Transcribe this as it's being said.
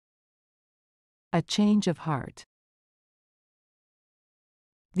a change of heart.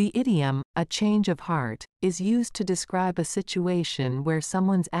 The idiom, a change of heart, is used to describe a situation where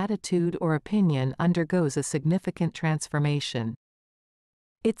someone's attitude or opinion undergoes a significant transformation.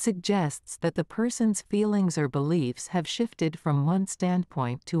 It suggests that the person's feelings or beliefs have shifted from one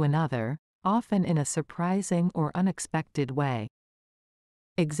standpoint to another, often in a surprising or unexpected way.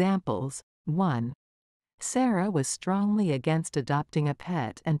 Examples: 1. Sarah was strongly against adopting a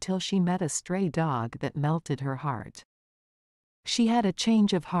pet until she met a stray dog that melted her heart. She had a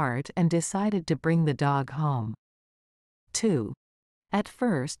change of heart and decided to bring the dog home. 2. At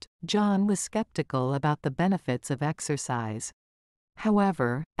first, John was skeptical about the benefits of exercise.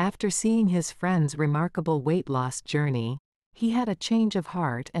 However, after seeing his friend's remarkable weight loss journey, he had a change of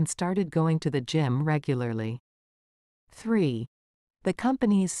heart and started going to the gym regularly. 3. The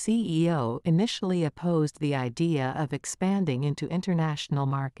company's CEO initially opposed the idea of expanding into international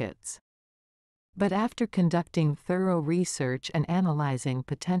markets. But after conducting thorough research and analyzing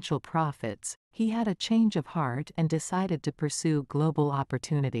potential profits, he had a change of heart and decided to pursue global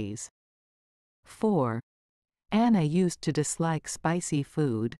opportunities. 4. Anna used to dislike spicy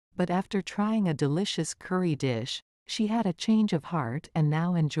food, but after trying a delicious curry dish, she had a change of heart and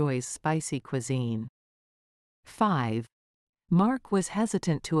now enjoys spicy cuisine. 5. Mark was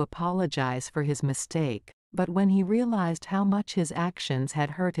hesitant to apologize for his mistake, but when he realized how much his actions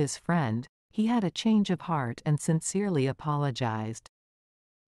had hurt his friend, he had a change of heart and sincerely apologized.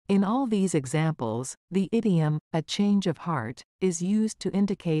 In all these examples, the idiom, a change of heart, is used to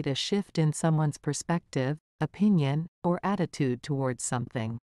indicate a shift in someone's perspective, opinion, or attitude towards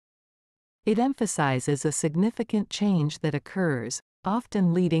something. It emphasizes a significant change that occurs,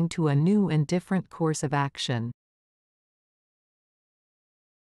 often leading to a new and different course of action.